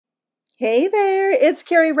Hey there, it's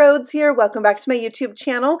Carrie Rhodes here. Welcome back to my YouTube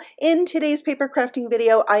channel. In today's paper crafting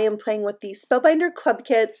video, I am playing with the Spellbinder Club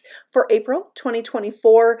Kits for April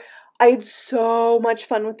 2024. I had so much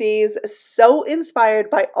fun with these, so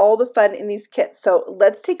inspired by all the fun in these kits. So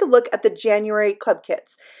let's take a look at the January Club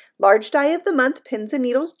Kits. Large Die of the Month Pins and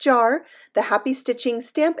Needles Jar, the Happy Stitching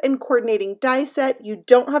Stamp and Coordinating Die Set. You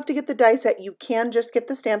don't have to get the die set, you can just get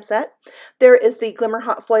the stamp set. There is the Glimmer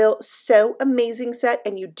Hot Foil So Amazing set,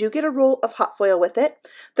 and you do get a roll of hot foil with it.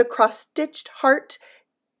 The cross-stitched heart,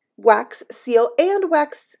 wax seal, and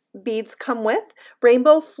wax beads come with.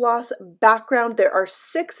 Rainbow floss background. There are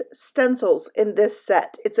 6 stencils in this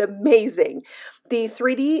set. It's amazing. The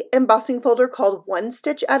 3D embossing folder called One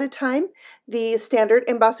Stitch at a Time. The standard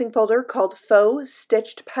embossing folder called Faux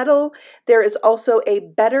Stitched Petal. There is also a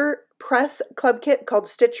Better Press club kit called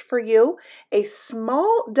Stitch for You, a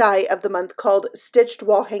small die of the month called Stitched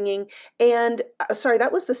Wall Hanging, and sorry,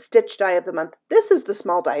 that was the stitch die of the month. This is the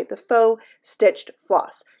small die, the Faux Stitched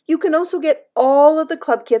Floss. You can also get all of the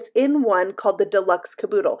club kits in one called the Deluxe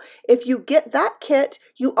Caboodle. If you get that kit,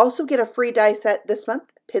 you also get a free die set this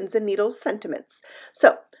month, Pins and Needles Sentiments.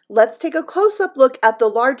 So let's take a close-up look at the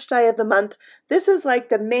large die of the month. This is like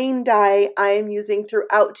the main die I am using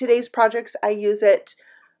throughout today's projects. I use it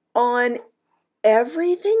on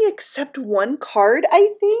everything except one card, I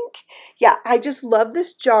think. Yeah, I just love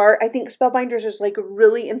this jar. I think Spellbinders is like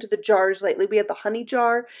really into the jars lately. We had the honey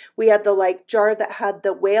jar. We had the like jar that had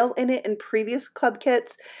the whale in it in previous club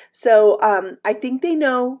kits. So I think they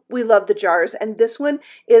know we love the jars. And this one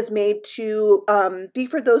is made to be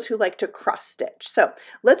for those who like to cross stitch. So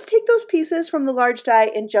let's take those pieces from the large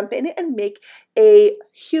die and jump in it and make a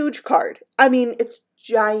huge card. I mean, it's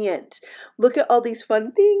giant. Look at all these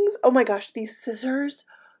fun things. Oh my gosh, these scissors,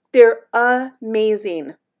 they're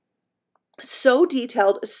amazing. So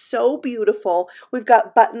detailed, so beautiful. We've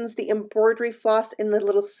got buttons, the embroidery floss in the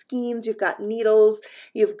little skeins. You've got needles.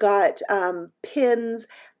 You've got pins.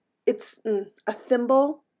 It's a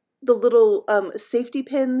thimble, the little safety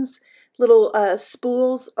pins, little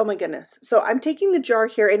spools. Oh my goodness. So I'm taking the jar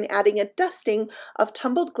here and adding a dusting of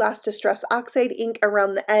tumbled glass distress oxide ink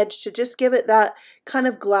around the edge to just give it that kind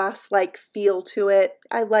of glass-like feel to it.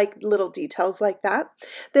 I like little details like that.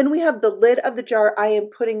 Then we have the lid of the jar I am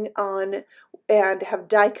putting on and have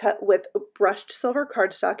die cut with brushed silver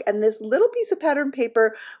cardstock, and this little piece of pattern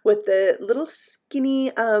paper with the little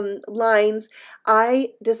skinny lines. I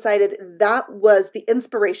decided that was the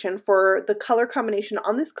inspiration for the color combination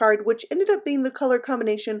on this card, which ended up being the color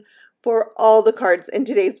combination for all the cards in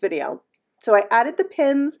today's video. So I added the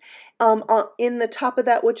pins in the top of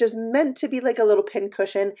that, which is meant to be like a little pin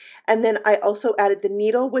cushion. And then I also added the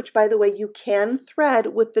needle, which by the way, you can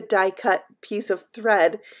thread with the die cut piece of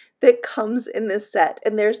thread that comes in this set.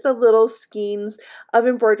 And there's the little skeins of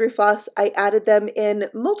embroidery floss. I added them in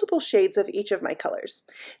multiple shades of each of my colors.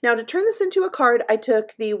 Now to turn this into a card, I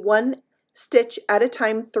took the One Stitch at a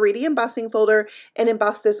Time 3D embossing folder and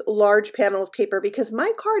embossed this large panel of paper because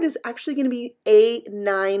my card is actually going to be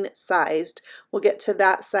A9 sized. We'll get to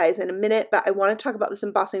that size in a minute, but I want to talk about this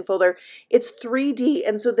embossing folder. It's 3D,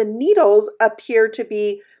 and so the needles appear to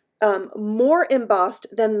be more embossed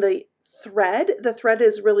than the thread. The thread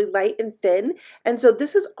is really light and thin, and so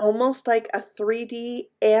this is almost like a 3D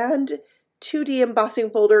and 2D embossing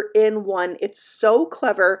folder in one. It's so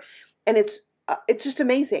clever, and it's just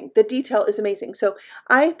amazing. The detail is amazing. So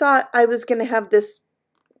I thought I was going to have this,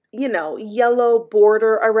 you know, yellow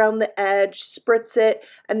border around the edge, spritz it,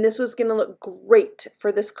 and this was going to look great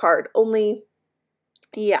for this card. Only,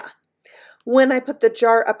 yeah, when I put the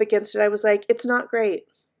jar up against it, I was like, it's not great.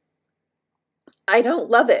 I don't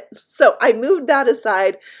love it. So I moved that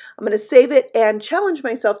aside. I'm going to save it and challenge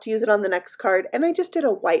myself to use it on the next card. And I just did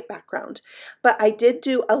a white background. But I did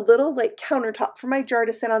do a little like countertop for my jar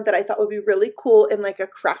to sit on that I thought would be really cool in like a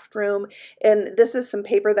craft room. And this is some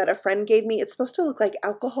paper that a friend gave me. It's supposed to look like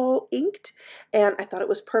alcohol inked. And I thought it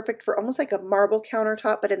was perfect for almost like a marble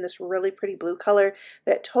countertop, but in this really pretty blue color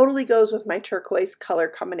that totally goes with my turquoise color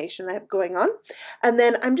combination I have going on. And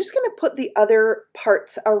then I'm just going to put the other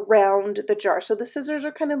parts around the jar. So the scissors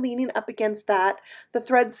are kind of leaning up against that. The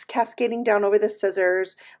thread's cascading down over the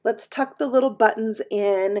scissors. Let's tuck the little buttons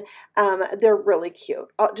in. They're really cute.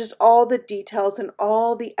 Just all the details and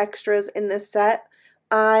all the extras in this set,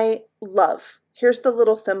 I love. Here's the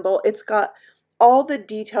little thimble. It's got all the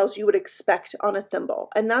details you would expect on a thimble.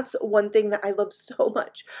 And that's one thing that I love so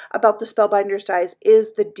much about the Spellbinders dies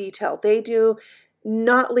is the detail. They do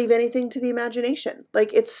not leave anything to the imagination.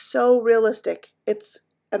 Like, it's so realistic. It's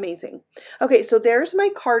amazing. Okay, so there's my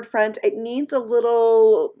card front. It needs a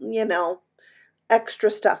little, you know,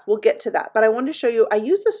 extra stuff. We'll get to that. But I wanted to show you, I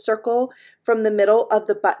use the circle from the middle of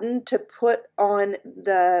the button to put on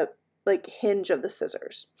the like hinge of the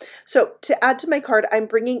scissors. So to add to my card, I'm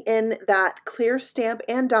bringing in that clear stamp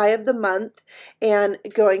and die of the month and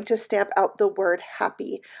going to stamp out the word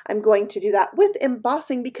happy. I'm going to do that with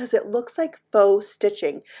embossing because it looks like faux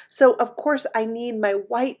stitching. So of course I need my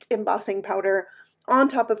white embossing powder on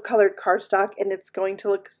top of colored cardstock, and it's going to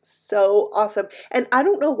look so awesome. And I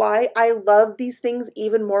don't know why I love these things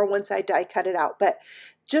even more once I die cut it out, but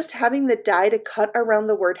just having the die to cut around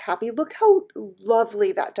the word happy, look how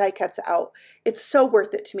lovely that die cuts out. It's so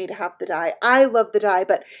worth it to me to have the die. I love the die,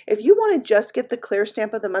 but if you want to just get the clear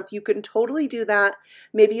stamp of the month, you can totally do that.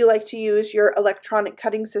 Maybe you like to use your electronic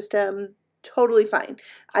cutting system. Totally fine.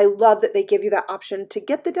 I love that they give you that option to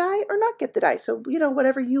get the die or not get the die. So, you know,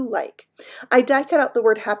 whatever you like. I die cut out the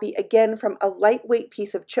word happy again from a lightweight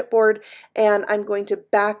piece of chipboard, and I'm going to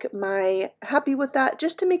back my happy with that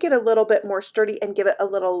just to make it a little bit more sturdy and give it a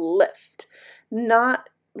little lift. Not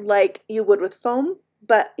like you would with foam,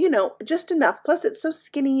 but you know, just enough. Plus it's so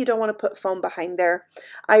skinny you don't want to put foam behind there.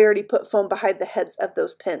 I already put foam behind the heads of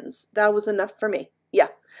those pins. That was enough for me. Yeah.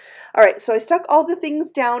 All right, so I stuck all the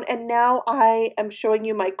things down, and now I am showing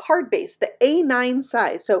you my card base, the A9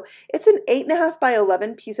 size. So it's an 8.5 by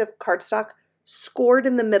 11 piece of cardstock, scored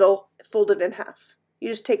in the middle, folded in half. You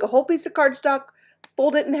just take a whole piece of cardstock,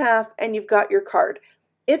 fold it in half, and you've got your card.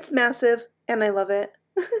 It's massive, and I love it.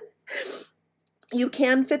 You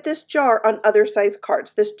can fit this jar on other size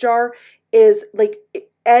cards. This jar is like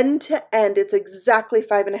end to end, it's exactly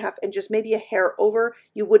 5.5 inches, maybe a hair over.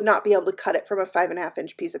 You would not be able to cut it from a 5.5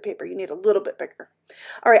 inch piece of paper. You need a little bit bigger.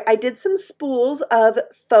 All right, I did some spools of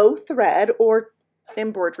faux thread or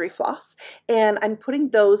embroidery floss, and I'm putting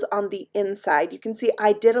those on the inside. You can see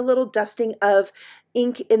I did a little dusting of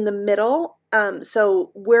ink in the middle.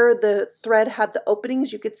 So where the thread had the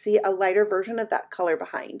openings, you could see a lighter version of that color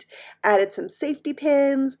behind. Added some safety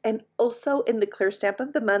pins, and also in the clear stamp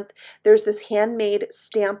of the month, there's this handmade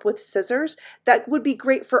stamp with scissors that would be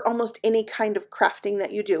great for almost any kind of crafting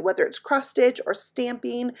that you do, whether it's cross stitch or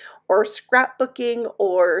stamping or scrapbooking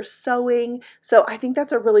or sewing. So I think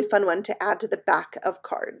that's a really fun one to add to the back of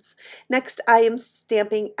cards. Next, I am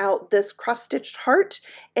stamping out this cross-stitched heart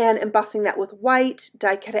and embossing that with white,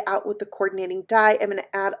 die cut it out with the coordinating die. I'm going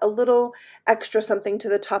to add a little extra something to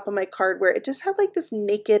the top of my card where it just had like this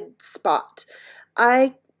naked spot.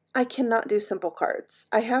 I cannot do simple cards.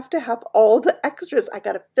 I have to have all the extras. I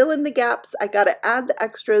got to fill in the gaps. I got to add the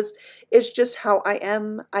extras. It's just how I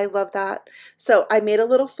am. I love that. So I made a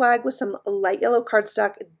little flag with some light yellow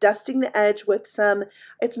cardstock, dusting the edge with some,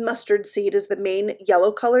 it's mustard seed is the main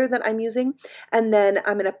yellow color that I'm using. And then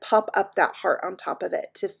I'm going to pop up that heart on top of it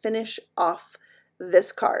to finish off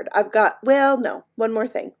this card. I've got, well, no, one more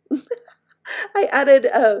thing. I added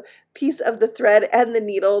a piece of the thread and the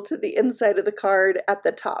needle to the inside of the card at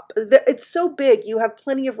the top. It's so big, you have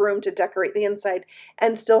plenty of room to decorate the inside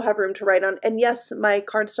and still have room to write on. And yes, my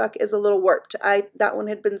cardstock is a little warped. That one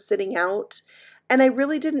had been sitting out, and I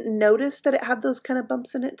really didn't notice that it had those kind of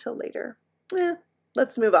bumps in it till later.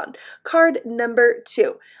 Let's move on. Card number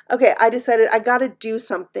 2. Okay, I decided I got to do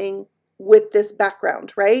something with this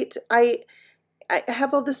background, right? I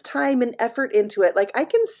have all this time and effort into it. Like, I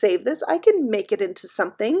can save this. I can make it into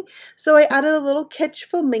something. So I added a little kitsch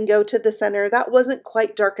flamingo to the center. That wasn't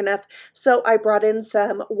quite dark enough. So I brought in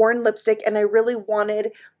some worn lipstick, and I really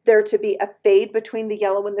wanted there to be a fade between the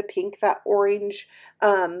yellow and the pink, that orange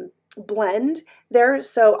blend there.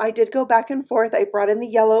 So I did go back and forth. I brought in the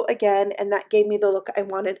yellow again, and that gave me the look I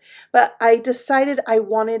wanted. But I decided I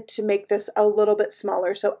wanted to make this a little bit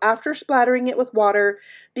smaller. So after splattering it with water,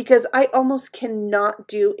 because I almost cannot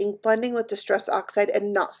do ink blending with Distress Oxide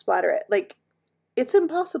and not splatter it. Like, it's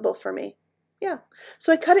impossible for me. Yeah,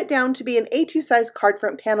 so I cut it down to be an A2 size card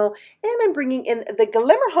front panel, and I'm bringing in the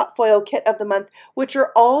Glimmer Hot Foil Kit of the month, which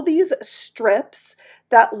are all these strips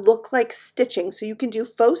that look like stitching. So you can do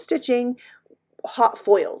faux stitching, hot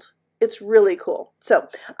foiled. It's really cool. So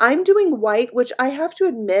I'm doing white, which I have to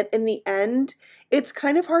admit in the end, it's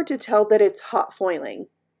kind of hard to tell that it's hot foiling,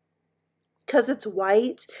 because it's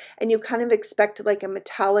white and you kind of expect like a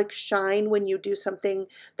metallic shine when you do something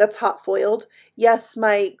that's hot foiled. Yes,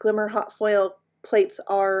 my Glimmer hot foil plates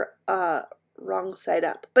are wrong side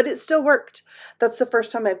up, but it still worked. That's the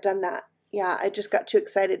first time I've done that. Yeah, I just got too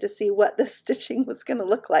excited to see what the stitching was going to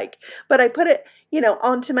look like. But I put it, you know,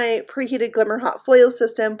 onto my preheated Glimmer hot foil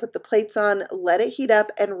system, put the plates on, let it heat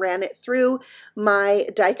up, and ran it through my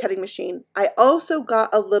die cutting machine. I also got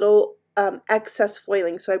a little excess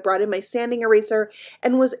foiling. So I brought in my sanding eraser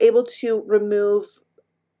and was able to remove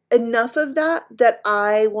enough of that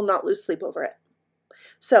I will not lose sleep over it.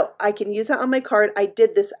 So I can use that on my card. I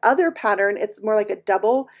did this other pattern. It's more like a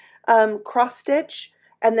double cross stitch.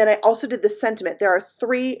 And then I also did the sentiment. There are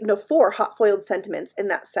 4 hot foiled sentiments in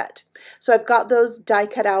that set. So I've got those die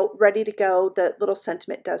cut out, ready to go. The little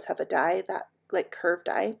sentiment does have a die, that like curved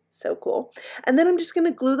die, so cool. And then I'm just going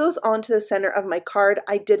to glue those onto the center of my card.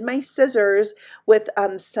 I did my scissors with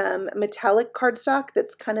some metallic cardstock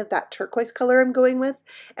that's kind of that turquoise color I'm going with,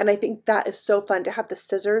 and I think that is so fun to have the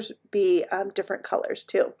scissors be different colors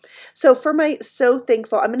too. So for my So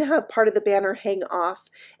Thankful, I'm going to have part of the banner hang off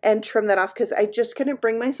and trim that off because I just couldn't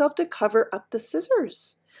bring myself to cover up the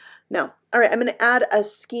scissors. No. All right, I'm going to add a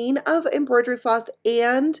skein of embroidery floss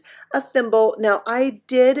and a thimble. Now I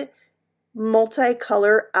did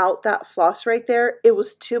multicolor out that floss right there. It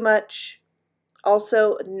was too much.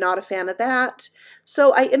 Also not a fan of that.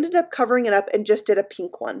 So I ended up covering it up and just did a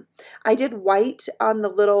pink one. I did white on the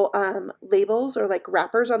little labels or like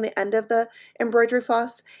wrappers on the end of the embroidery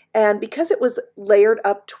floss. And because it was layered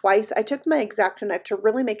up twice, I took my X-Acto knife to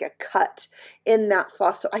really make a cut in that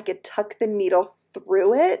floss so I could tuck the needle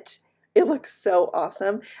through it. It looks so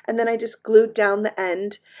awesome. And then I just glued down the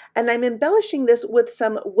end. And I'm embellishing this with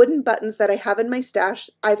some wooden buttons that I have in my stash.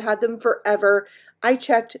 I've had them forever. I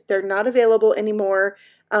checked, they're not available anymore.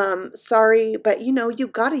 Sorry, but you know, you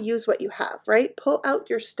gotta use what you have, right? Pull out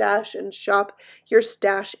your stash and shop your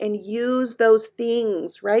stash and use those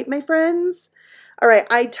things, right, my friends? All right,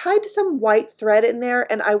 I tied some white thread in there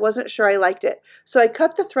and I wasn't sure I liked it. So I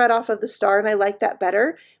cut the thread off of the star and I like that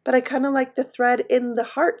better, but I kind of like the thread in the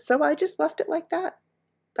heart, so I just left it like that.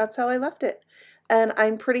 That's how I left it. And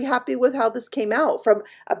I'm pretty happy with how this came out. From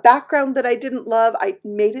a background that I didn't love, I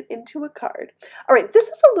made it into a card. All right, this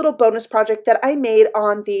is a little bonus project that I made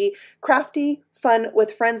on the Crafty Fun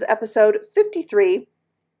with Friends episode 53.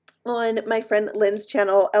 On my friend Lynn's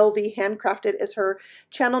channel. LV Handcrafted is her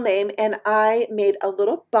channel name, and I made a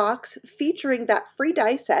little box featuring that free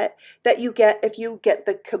die set that you get if you get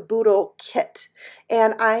the Caboodle kit.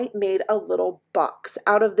 And I made a little box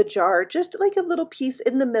out of the jar, just like a little piece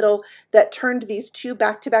in the middle that turned these 2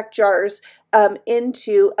 back-to-back jars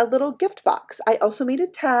into a little gift box. I also made a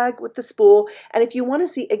tag with the spool, and if you want to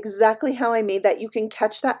see exactly how I made that, you can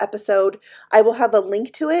catch that episode. I will have a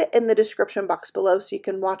link to it in the description box below so you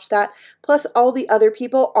can watch that. Plus, all the other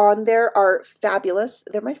people on there are fabulous.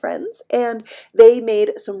 They're my friends, and they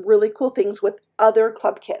made some really cool things with other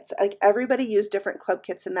club kits. Like, everybody used different club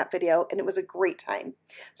kits in that video, and it was a great time.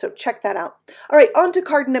 So check that out. All right, on to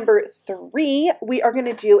card number 3. We are going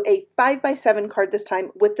to do a 5x7 card this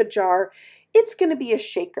time with the jar. It's going to be a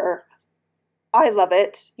shaker. I love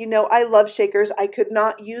it. You know, I love shakers. I could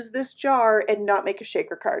not use this jar and not make a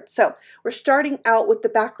shaker card. So we're starting out with the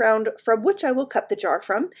background from which I will cut the jar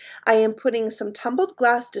from. I am putting some tumbled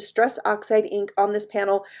glass Distress Oxide ink on this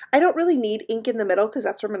panel. I don't really need ink in the middle because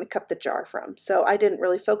that's where I'm going to cut the jar from. So I didn't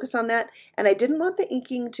really focus on that. And I didn't want the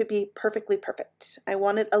inking to be perfectly perfect. I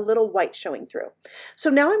wanted a little white showing through. So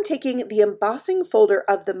now I'm taking the embossing folder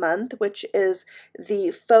of the month, which is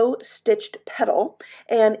the Faux Stitched Petal,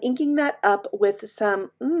 and inking that up with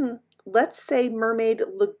some, let's say Mermaid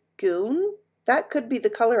Lagoon. That could be the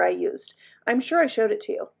color I used. I'm sure I showed it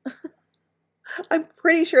to you. I'm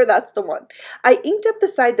pretty sure that's the one. I inked up the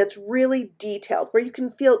side that's really detailed, where you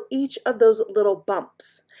can feel each of those little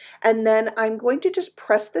bumps. And then I'm going to just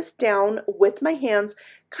press this down with my hands,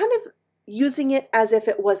 kind of using it as if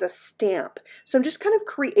it was a stamp. So I'm just kind of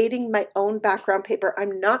creating my own background paper.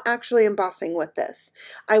 I'm not actually embossing with this.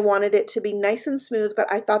 I wanted it to be nice and smooth, but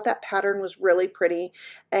I thought that pattern was really pretty.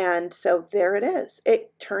 And so there it is.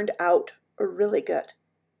 It turned out really good.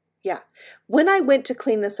 Yeah. When I went to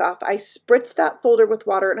clean this off, I spritzed that folder with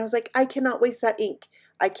water and I was like, I cannot waste that ink.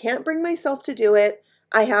 I can't bring myself to do it.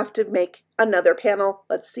 I have to make another panel.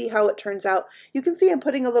 Let's see how it turns out. You can see I'm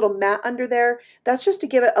putting a little mat under there. That's just to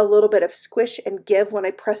give it a little bit of squish and give when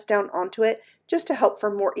I press down onto it, just to help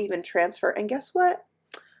for more even transfer. And guess what?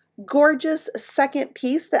 Gorgeous second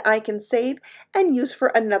piece that I can save and use for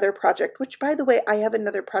another project, which, by the way, I have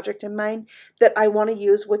another project in mind that I want to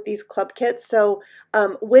use with these club kits. So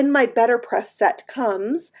when my Better Press set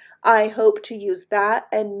comes, I hope to use that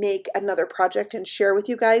and make another project and share with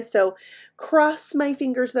you guys. So cross my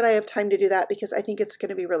fingers that I have time to do that because I think it's going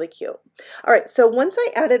to be really cute. All right, so once I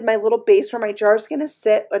added my little base where my jar is going to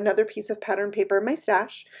sit, another piece of pattern paper in my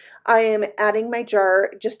stash, I am adding my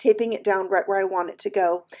jar, just taping it down right where I want it to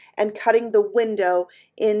go and cutting the window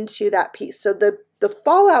into that piece. So the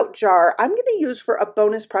fallout jar I'm going to use for a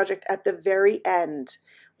bonus project at the very end.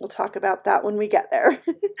 We'll talk about that when we get there.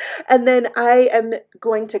 And then I am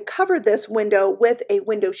going to cover this window with a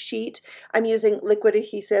window sheet. I'm using liquid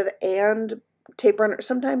adhesive and tape runner.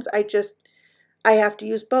 Sometimes I I have to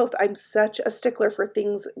use both. I'm such a stickler for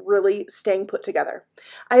things really staying put together.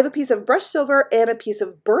 I have a piece of brushed silver and a piece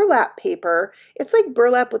of burlap paper. It's like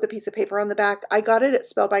burlap with a piece of paper on the back. I got it at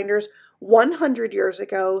Spellbinders 100 years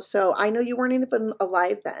ago, so I know you weren't even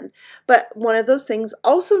alive then. But one of those things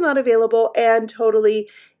also not available and totally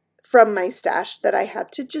from my stash that I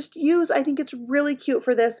had to just use. I think it's really cute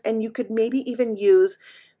for this, and you could maybe even use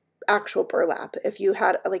actual burlap if you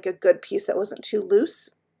had like a good piece that wasn't too loose.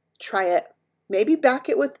 Try it. Maybe back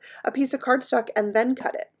it with a piece of cardstock and then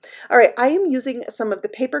cut it. All right, I am using some of the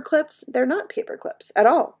paper clips. They're not paper clips at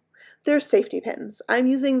all. They're safety pins. I'm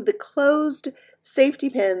using the closed safety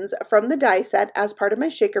pins from the die set as part of my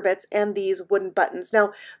shaker bits and these wooden buttons.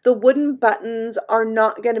 Now, the wooden buttons are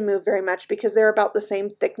not going to move very much because they're about the same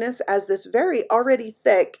thickness as this very already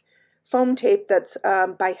thick foam tape that's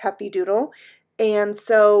by Heffy Doodle. And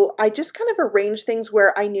so I just kind of arranged things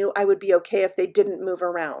where I knew I would be okay if they didn't move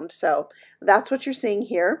around. So that's what you're seeing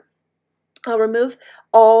here. I'll remove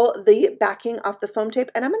all the backing off the foam tape,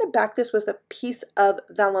 and I'm going to back this with a piece of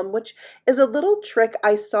vellum, which is a little trick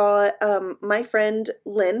I saw my friend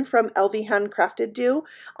Lynn from LV Handcrafted do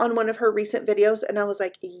on one of her recent videos, and I was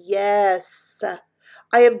like, yes,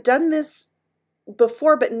 I have done this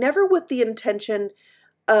before, but never with the intention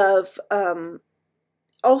of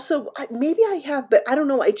also, maybe I have, but I don't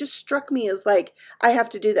know. It just struck me as like, I have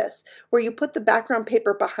to do this, where you put the background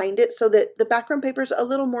paper behind it so that the background paper is a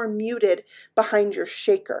little more muted behind your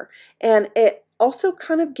shaker. And it also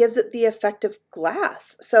kind of gives it the effect of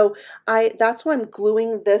glass. So that's why I'm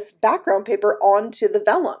gluing this background paper onto the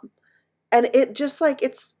vellum. And it just like,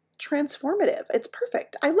 it's transformative. It's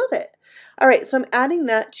perfect. I love it. All right, so I'm adding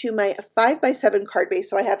that to my 5x7 card base.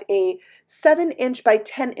 So I have a 7-inch by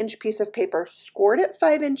 10-inch piece of paper scored at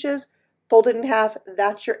 5 inches, folded in half.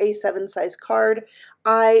 That's your A7 size card.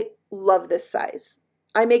 I love this size.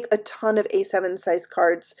 I make a ton of A7 size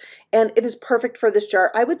cards, and it is perfect for this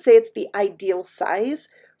jar. I would say it's the ideal size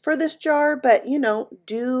for this jar, but you know,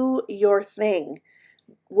 do your thing.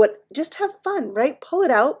 Just have fun, right? Pull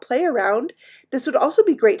it out, play around. This would also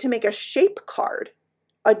be great to make a shape card,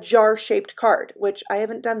 a jar-shaped card, which I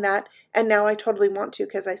haven't done that, and now I totally want to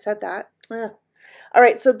because I said that. Ugh. All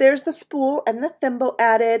right, so there's the spool and the thimble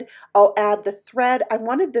added. I'll add the thread. I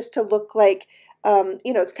wanted this to look like,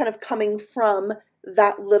 you know, it's kind of coming from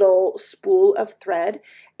that little spool of thread,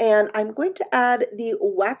 and I'm going to add the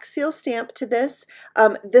wax seal stamp to this.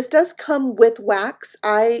 This does come with wax.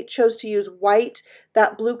 I chose to use white.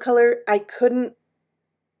 That blue color, I couldn't,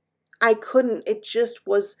 it just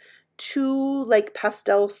was too like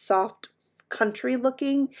pastel soft country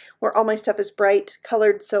looking where all my stuff is bright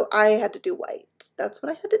colored, so I had to do white. That's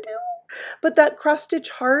what I had to do. But that cross stitch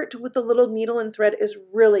heart with the little needle and thread is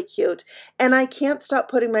really cute, and I can't stop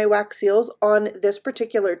putting my wax seals on this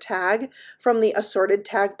particular tag from the Assorted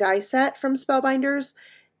tag die set from Spellbinders.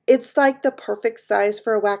 It's like the perfect size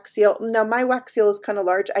for a wax seal. Now my wax seal is kind of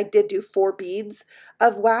large. I did do 4 beads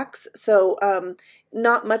of wax, so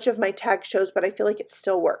not much of my tag shows, but I feel like it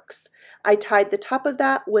still works. I tied the top of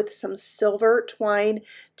that with some silver twine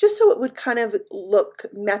just so it would kind of look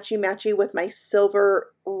matchy-matchy with my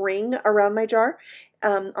silver ring around my jar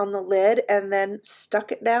on the lid, and then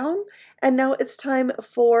stuck it down. And now it's time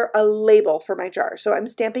for a label for my jar. So I'm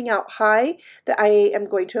stamping out high that I am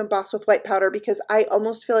going to emboss with white powder because I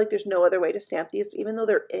almost feel like there's no other way to stamp these, even though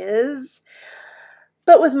there is.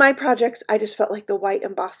 But with my projects, I just felt like the white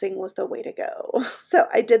embossing was the way to go. So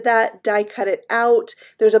I did that, die cut it out.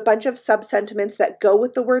 There's a bunch of sub-sentiments that go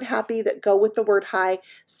with the word happy, that go with the word high.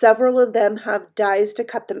 Several of them have dies to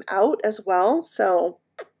cut them out as well, so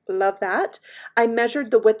love that. I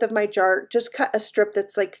measured the width of my jar, just cut a strip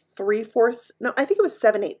that's like 3/4, no, I think it was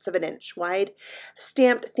 7/8 of an inch wide,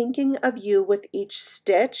 stamped thinking of you with each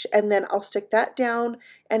stitch, and then I'll stick that down,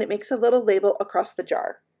 and it makes a little label across the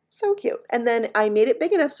jar. So cute. And then I made it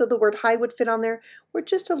big enough so the word high would fit on there, where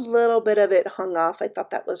just a little bit of it hung off. I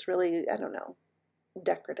thought that was really, I don't know,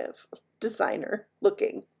 decorative, designer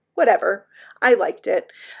looking, whatever. I liked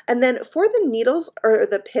it. And then for the needles or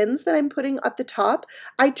the pins that I'm putting at the top,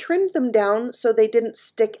 I trimmed them down so they didn't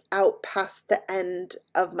stick out past the end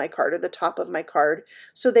of my card or the top of my card,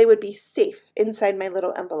 so they would be safe inside my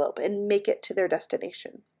little envelope and make it to their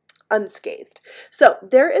destination unscathed. So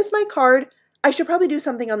there is my card. I should probably do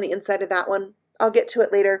something on the inside of that one. I'll get to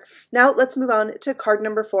it later. Now let's move on to card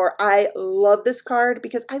number 4. I love this card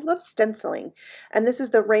because I love stenciling. And this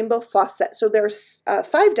is the Rainbow Floss set. So there's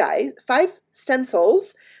 5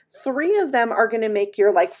 stencils. 3 of them are going to make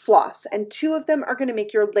your like floss, and 2 of them are going to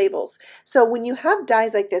make your labels. So when you have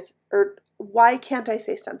dies like this, or why can't I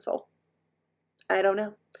say stencil? I don't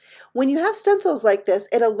know. When you have stencils like this,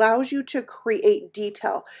 it allows you to create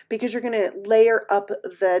detail because you're going to layer up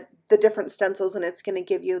the different stencils and it's going to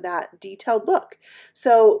give you that detailed look.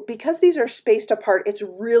 So because these are spaced apart, it's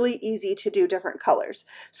really easy to do different colors.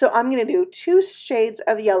 So I'm going to do 2 shades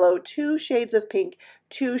of yellow, 2 shades of pink,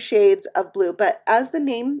 2 shades of blue. But as the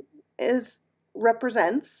name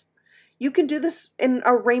represents, you can do this in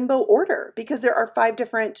a rainbow order because there are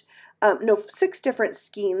 6 different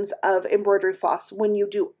skeins of embroidery floss when you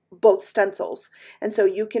do both stencils. And so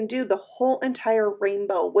you can do the whole entire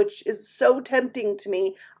rainbow, which is so tempting to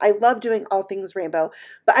me. I love doing all things rainbow,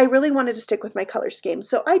 but I really wanted to stick with my color scheme.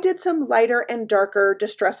 So I did some lighter and darker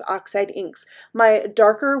Distress Oxide inks. My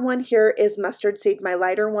darker one here is Mustard Seed. My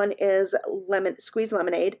lighter one is Squeeze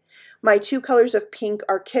Lemonade. My 2 colors of pink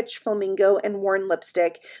are Kitsch Flamingo and Worn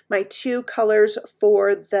Lipstick. My 2 colors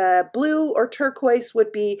for the blue or turquoise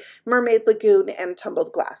would be Mermaid Lagoon and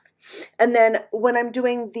Tumbled Glass. And then when I'm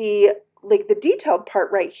doing the detailed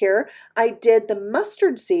part right here, I did the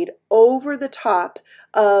Mustard Seed over the top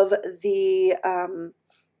of the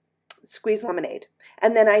Squeeze Lemonade.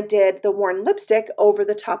 And then I did the Worn Lipstick over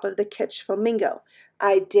the top of the Kitsch Flamingo.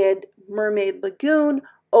 I did Mermaid Lagoon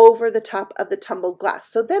over the top of the Tumbled Glass.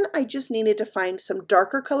 So then I just needed to find some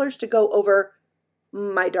darker colors to go over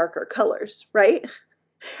my darker colors, right?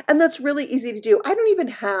 And that's really easy to do. I don't even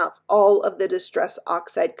have all of the Distress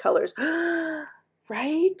Oxide colors,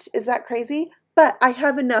 right? Is that crazy? But I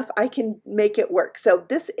have enough. I can make it work. So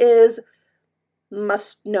this is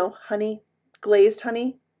honey glazed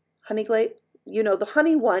honey glaze. You know, the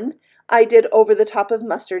honey one I did over the top of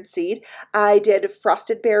Mustard Seed. I did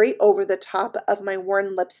Frosted Berry over the top of my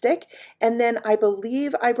Worn Lipstick. And then I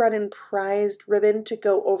believe I brought in Prized Ribbon to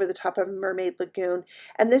go over the top of Mermaid Lagoon.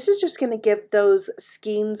 And this is just going to give those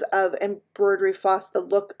skeins of embroidery floss the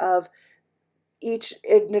look of each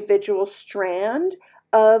individual strand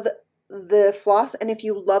of the floss. And if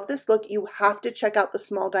you love this look, you have to check out the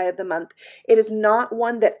Small Die of the Month. It is not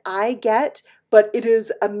one that I get, but it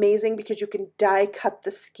is amazing because you can die cut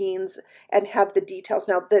the skeins and have the details.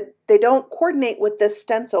 Now, they don't coordinate with this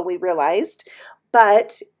stencil, we realized,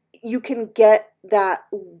 but you can get that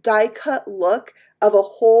die cut look of a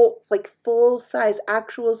whole, like, full size,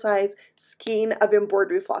 actual size skein of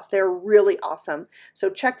embroidery floss. They're really awesome. So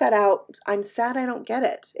check that out. I'm sad I don't get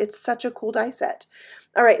it. It's such a cool die set.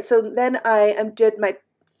 All right, so then I did my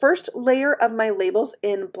first layer of my labels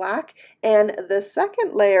in black, and the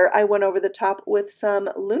second layer I went over the top with some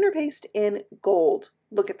lunar paste in gold.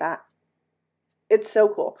 Look at that. It's so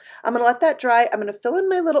cool. I'm going to let that dry. I'm going to fill in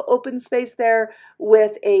my little open space there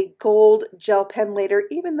with a gold gel pen later.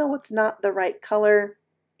 Even though it's not the right color,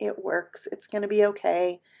 it works. It's going to be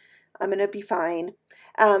okay. I'm going to be fine.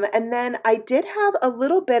 And then I did have a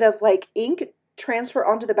little bit of like ink transfer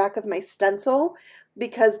onto the back of my stencil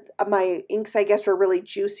because my inks, I guess, were really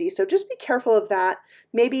juicy. So just be careful of that.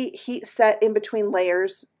 Maybe heat set in between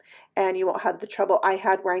layers, and you won't have the trouble I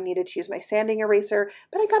had where I needed to use my sanding eraser,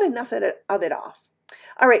 but I got enough of it off.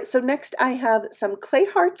 All right, so next I have some clay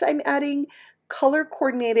hearts I'm adding, color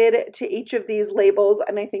coordinated to each of these labels,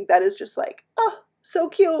 and I think that is just like, oh, so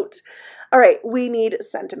cute. All right, we need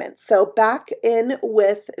sentiments. So back in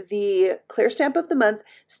with the clear stamp of the month,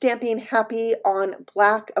 stamping happy on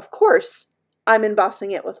black. Of course, I'm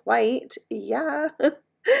embossing it with white. Yeah.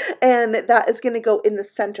 And that is going to go in the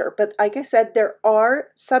center. But like I said, there are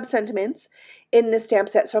sub-sentiments in this stamp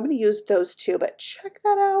set, so I'm going to use those too. But check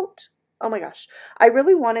that out. Oh my gosh. I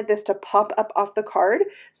really wanted this to pop up off the card,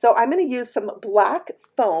 so I'm going to use some black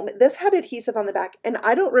foam. This had adhesive on the back, and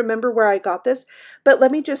I don't remember where I got this, but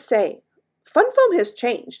let me just say, Fun Foam has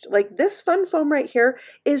changed. Like, this Fun Foam right here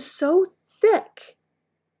is so thick.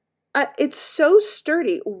 It's so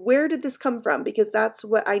sturdy. Where did this come from? Because that's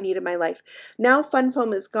what I need in my life. Now Fun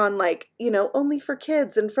Foam has gone like, you know, only for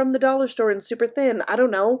kids and from the dollar store and super thin. I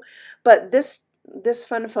don't know. But this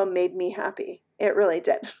Fun Foam made me happy. It really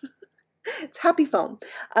did. It's happy foam.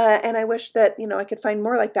 And I wish that, you know, I could find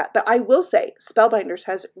more like that. But I will say Spellbinders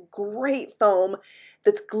has great foam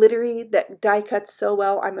that's glittery, that die cuts so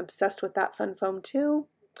well. I'm obsessed with that Fun Foam too.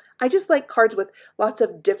 I just like cards with lots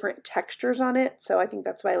of different textures on it, so I think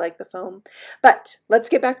that's why I like the foam. But let's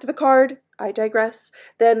get back to the card. I digress.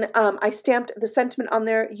 Then I stamped the sentiment on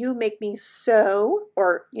there. You make me so,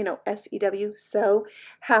 or, you know, S-E-W, so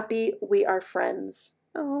happy we are friends.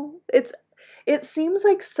 Oh, it seems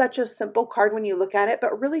like such a simple card when you look at it,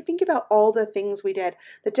 but really think about all the things we did.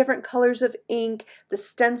 The different colors of ink, the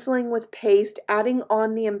stenciling with paste, adding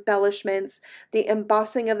on the embellishments, the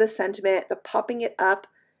embossing of the sentiment, the popping it up.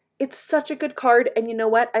 It's such a good card, and you know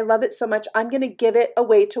what? I love it so much. I'm going to give it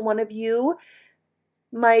away to one of you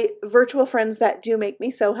my virtual friends that do make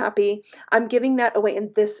me so happy, I'm giving that away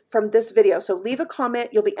in from this video. So leave a comment,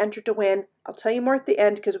 you'll be entered to win. I'll tell you more at the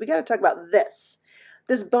end because we got to talk about this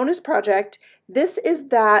bonus project. This is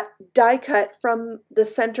that die cut from the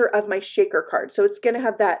center of my shaker card. So it's going to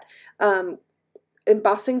have that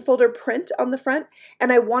embossing folder print on the front.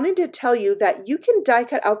 And I wanted to tell you that you can die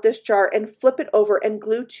cut out this jar and flip it over and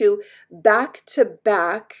glue to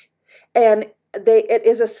back, and it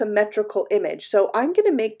is a symmetrical image. So I'm going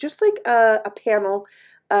to make just like a panel.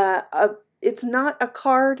 It's not a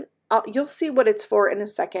card. You'll see what it's for in a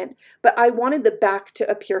second, but I wanted the back to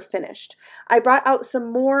appear finished. I brought out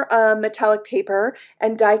some more metallic paper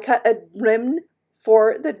and die cut a rim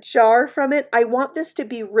for the jar from it. I want this to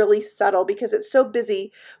be really subtle because it's so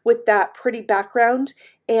busy with that pretty background,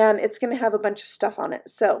 and it's going to have a bunch of stuff on it.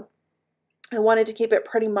 So I wanted to keep it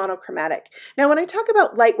pretty monochromatic. Now, when I talk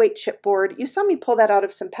about lightweight chipboard, you saw me pull that out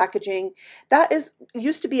of some packaging. That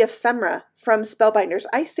used to be ephemera from Spellbinders.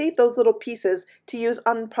 I saved those little pieces to use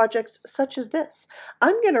on projects such as this.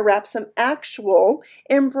 I'm going to wrap some actual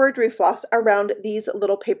embroidery floss around these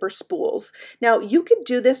little paper spools. Now, you could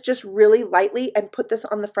do this just really lightly and put this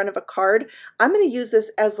on the front of a card. I'm going to use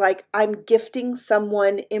this as like I'm gifting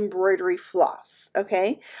someone embroidery floss,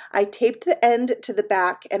 okay? I taped the end to the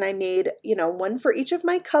back and I made, you know, one for each of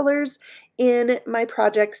my colors in my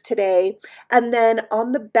projects today. And then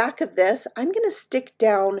on the back of this, I'm going to stick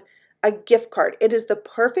down a gift card. It is the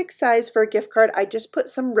perfect size for a gift card. I just put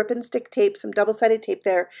some rip and stick tape, some double-sided tape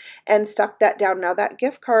there, and stuck that down. Now that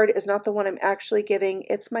gift card is not the one I'm actually giving.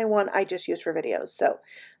 It's my one I just use for videos. So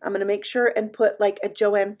I'm going to make sure and put like a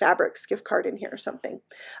Joanne Fabrics gift card in here or something.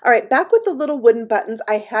 All right, back with the little wooden buttons.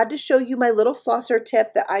 I had to show you my little flosser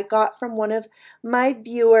tip that I got from one of my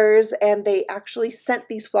viewers, and they actually sent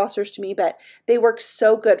these flossers to me, but they work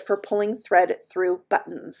so good for pulling thread through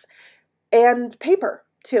buttons and paper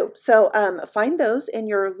too. So find those in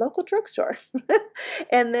your local drugstore.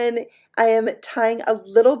 And then I am tying a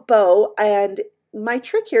little bow, and my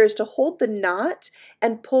trick here is to hold the knot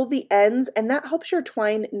and pull the ends, and that helps your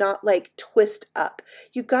twine not like twist up.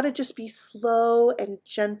 You got to just be slow and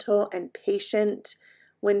gentle and patient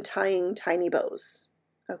when tying tiny bows.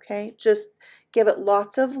 Okay, just give it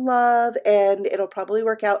lots of love and it'll probably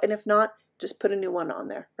work out, and if not, just put a new one on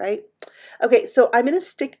there, right? Okay, so I'm going to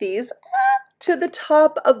stick these to the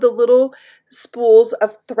top of the little spools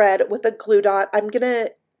of thread with a glue dot. I'm going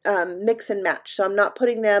to mix and match, so I'm not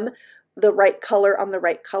putting them the right color on the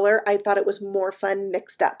right color. I thought it was more fun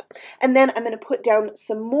mixed up. And then I'm going to put down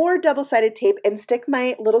some more double-sided tape and stick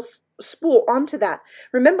my little spool onto that.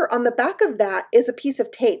 Remember, on the back of that is a piece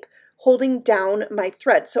of tape holding down my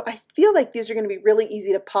thread. So I feel like these are going to be really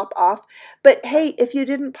easy to pop off. But hey, if you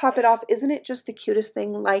didn't pop it off, isn't it just the cutest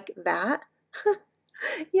thing like that?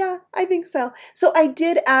 Yeah, I think so. So I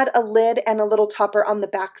did add a lid and a little topper on the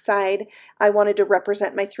back side. I wanted to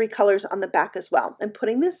represent my 3 colors on the back as well. I'm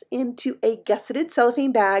putting this into a gusseted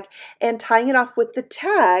cellophane bag and tying it off with the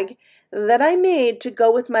tag that I made to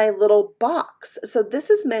go with my little box. So this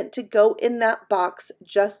is meant to go in that box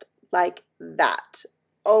just like that.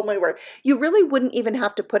 Oh my word. You really wouldn't even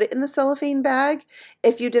have to put it in the cellophane bag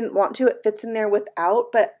if you didn't want to. It fits in there without,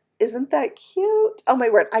 but isn't that cute? Oh my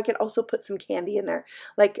word. I could also put some candy in there,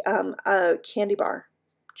 like a candy bar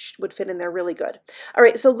would fit in there really good. All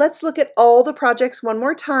right, so let's look at all the projects one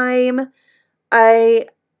more time. I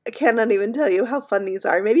cannot even tell you how fun these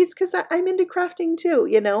are. Maybe it's because I'm into crafting too,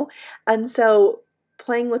 you know? And so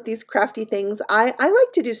playing with these crafty things, I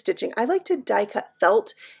like to do stitching. I like to die cut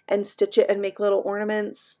felt and stitch it and make little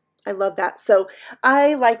ornaments. I love that. So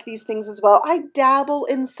I like these things as well. I dabble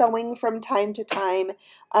in sewing from time to time.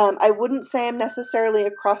 I wouldn't say I'm necessarily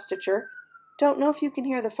a cross stitcher. Don't know if you can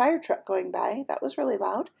hear the fire truck going by. That was really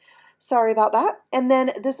loud. Sorry about that. And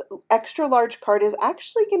then this extra large card is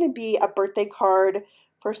actually going to be a birthday card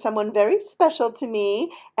for someone very special to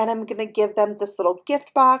me, and I'm going to give them this little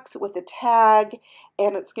gift box with a tag,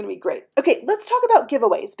 and it's going to be great. Okay, let's talk about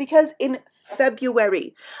giveaways, because in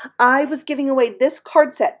February, I was giving away this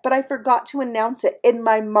card set, but I forgot to announce it in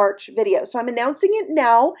my March video. So I'm announcing it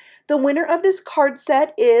now. The winner of this card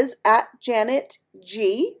set is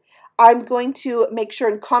 @JanetG. I'm going to make sure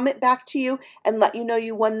and comment back to you and let you know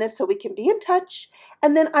you won this so we can be in touch.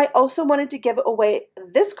 And then I also wanted to give away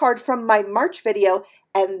this card from my March video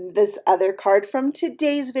and this other card from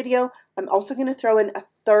today's video. I'm also going to throw in a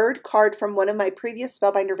 3rd card from one of my previous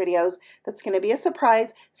Spellbinder videos. That's going to be a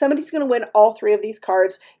surprise. Somebody's going to win all 3 of these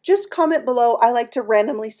cards. Just comment below. I like to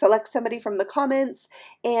randomly select somebody from the comments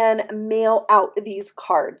and mail out these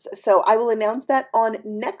cards. So I will announce that on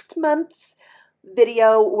next month's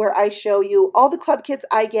video where I show you all the club kits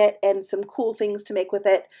I get and some cool things to make with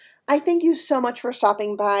it. I thank you so much for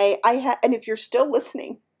stopping by. And if you're still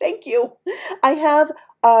listening, thank you. I have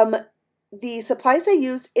the supplies I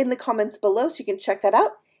use in the comments below, so you can check that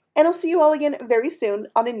out. And I'll see you all again very soon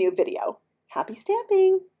on a new video. Happy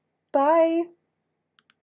stamping! Bye!